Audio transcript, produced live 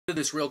Do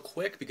this real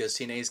quick because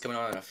TNA is coming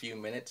on in a few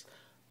minutes,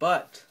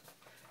 but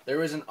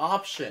there is an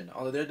option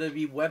on the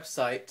WWE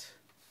website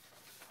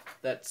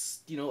that's,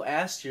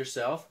 ask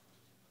yourself,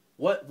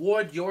 what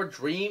would your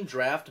dream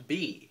draft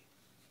be?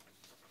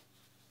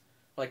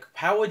 Like,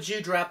 how would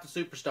you draft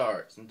the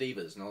superstars and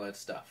divas and all that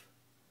stuff?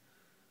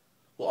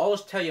 Well, I'll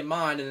just tell you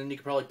mine, and then you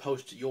can probably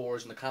post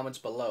yours in the comments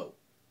below.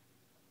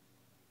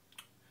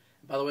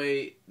 By the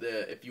way,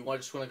 if you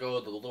just want to go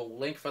to the little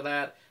link for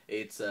that,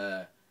 it's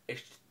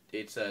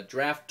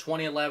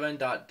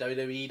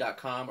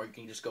draft2011.wwe.com, or you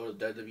can just go to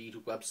the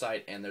WWE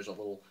website, and there's a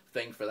little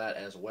thing for that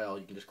as well.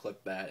 You can just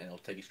click that, and it'll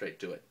take you straight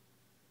to it.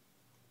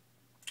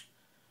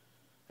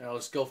 And I'll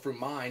just go through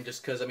mine,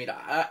 just because,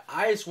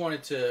 I just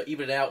wanted to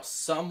even it out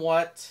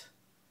somewhat,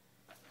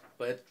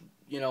 but,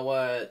 you know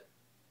what,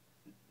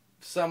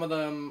 some of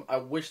them, I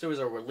wish there was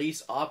a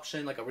release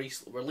option, like a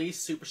release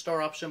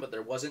superstar option, but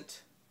there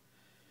wasn't.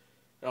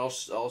 And I'll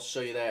show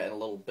you that in a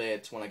little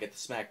bit when I get to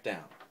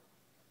SmackDown.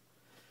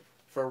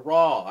 For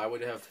Raw, I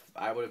would have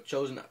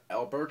chosen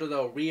Alberto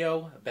Del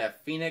Rio,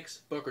 Beth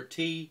Phoenix, Booker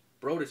T,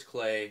 Brodus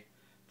Clay,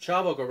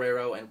 Chavo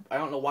Guerrero, and I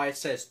don't know why it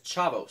says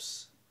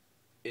Chavos.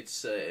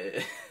 It's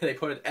they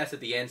put an S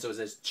at the end, so it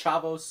says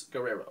Chavos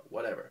Guerrero,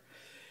 whatever.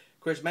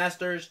 Chris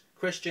Masters,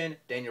 Christian,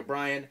 Daniel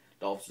Bryan,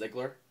 Dolph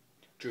Ziggler,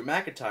 Drew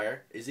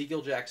McIntyre,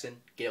 Ezekiel Jackson,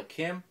 Gail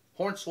Kim,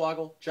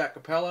 Hornswoggle, Jack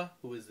Capella,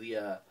 who is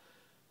the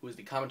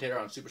commentator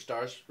on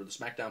Superstars for the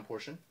SmackDown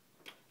portion,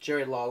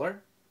 Jerry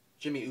Lawler,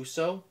 Jimmy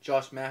Uso,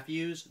 Josh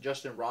Matthews,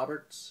 Justin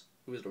Roberts,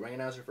 who is the ring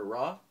announcer for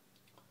Raw,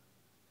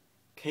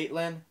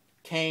 Caitlyn,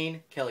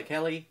 Kane, Kelly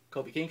Kelly,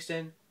 Kofi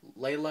Kingston,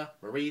 Layla,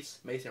 Maurice,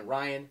 Mason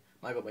Ryan,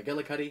 Michael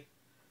McGillicuddy,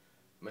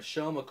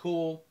 Michelle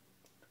McCool,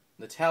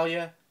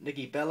 Natalia,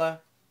 Nikki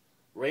Bella,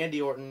 Randy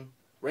Orton,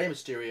 Rey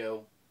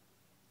Mysterio,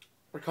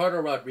 Ricardo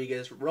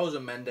Rodriguez, Rosa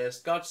Mendes,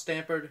 Scott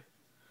Stampard,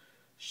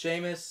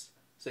 Sheamus,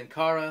 Sin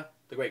Cara,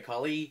 The Great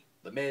Khali,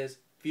 The Miz,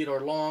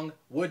 Theodore Long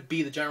would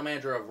be the general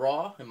manager of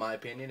Raw, in my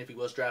opinion, if he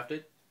was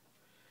drafted.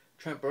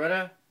 Trent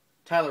Beretta,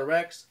 Tyler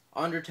Rex,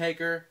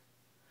 Undertaker,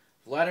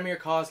 Vladimir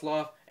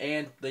Kozlov,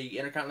 and the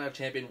Intercontinental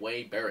Champion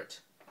Wade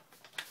Barrett.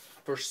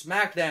 For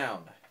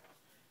SmackDown,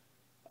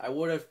 I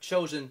would have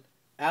chosen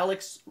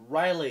Alex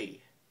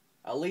Riley,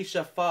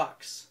 Alicia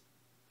Fox,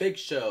 Big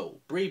Show,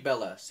 Brie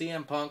Bella,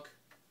 CM Punk,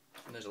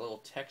 and there's a little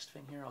text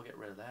thing here. I'll get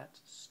rid of that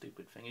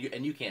stupid thing.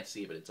 And you can't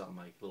see it, but it's on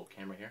my little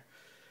camera here.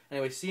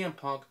 Anyway, CM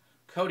Punk,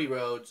 Cody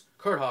Rhodes,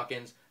 Kurt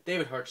Hawkins,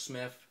 David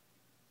Hurtsmith,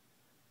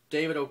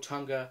 David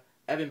Otunga,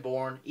 Evan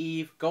Bourne,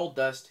 Eve,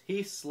 Goldust,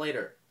 Heath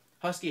Slater,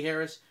 Husky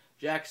Harris,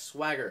 Jack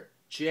Swagger,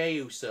 Jey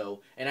Uso,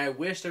 and I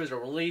wish there was a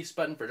release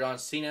button for John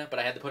Cena, but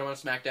I had to put him on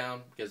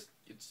SmackDown because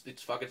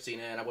it's fucking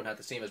Cena and I wouldn't have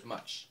to see him as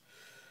much.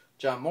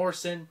 John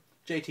Morrison,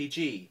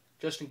 JTG,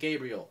 Justin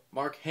Gabriel,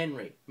 Mark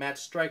Henry, Matt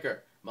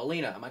Stryker,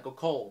 Melina, Michael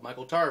Cole,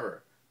 Michael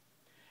Tarver.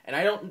 And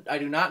I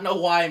do not know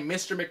why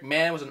Mr.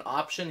 McMahon was an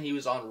option. He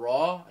was on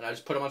Raw, and I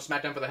just put him on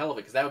SmackDown for the hell of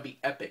it, because that would be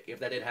epic if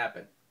that did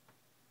happen.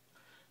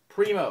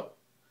 Primo,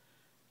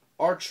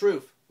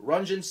 R-Truth,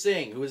 Ranjin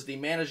Singh, who is the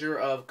manager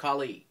of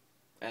Khali,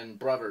 and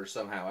brother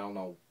somehow. I don't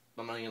know.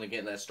 I'm not even going to get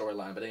into that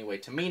storyline. But anyway,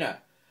 Tamina,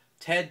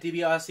 Ted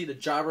DiBiase, the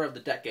jobber of the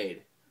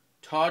decade,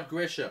 Todd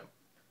Grisham,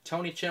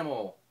 Tony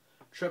Chimmel,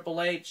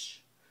 Triple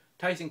H,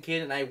 Tyson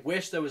Kidd, and I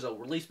wish there was a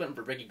release button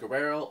for Vicky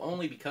Guerrero,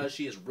 only because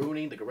she is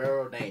ruining the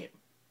Guerrero name.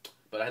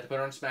 But I had to put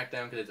her on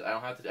SmackDown because I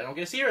don't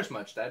get to see her as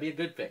much. That'd be a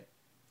good thing.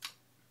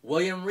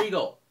 William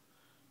Regal,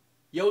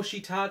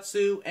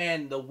 Yoshitatsu,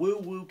 and the Woo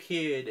Woo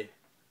Kid.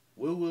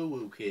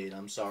 Woo Kid,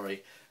 I'm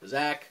sorry.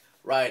 Zack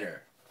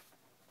Ryder.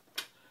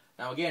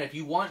 Now again, if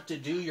you want to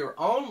do your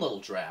own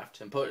little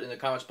draft and put it in the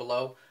comments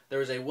below,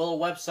 there is a little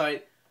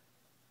website,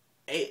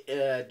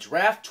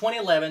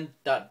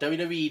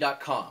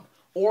 draft2011.wwe.com.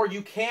 Or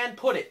you can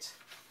put it.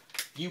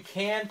 Go to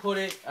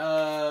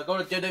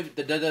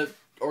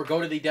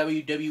the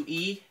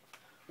WWE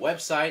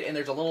website, and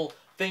there's a little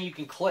thing you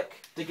can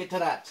click to get to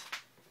that.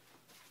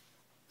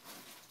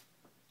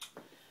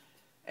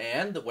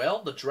 And,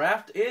 well, the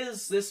draft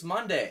is this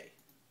Monday.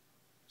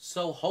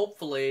 So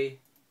hopefully,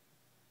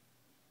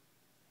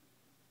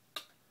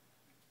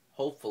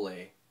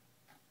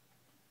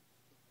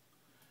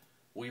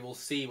 we will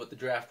see what the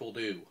draft will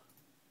do.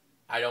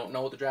 I don't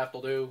know what the draft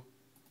will do.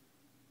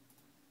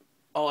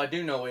 All I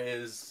do know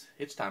is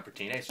it's time for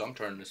TNA, so I'm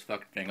turning this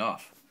fucking thing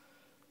off.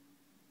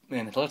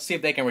 And let's see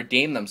if they can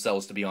redeem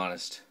themselves, to be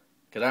honest.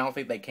 Because I don't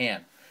think they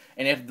can.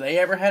 And if they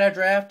ever had a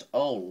draft,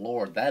 oh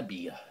lord, that'd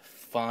be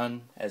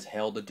fun as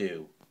hell to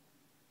do.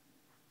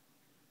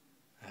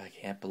 I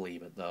can't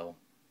believe it, though.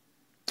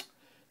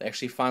 They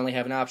actually finally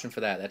have an option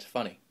for that. That's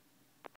funny.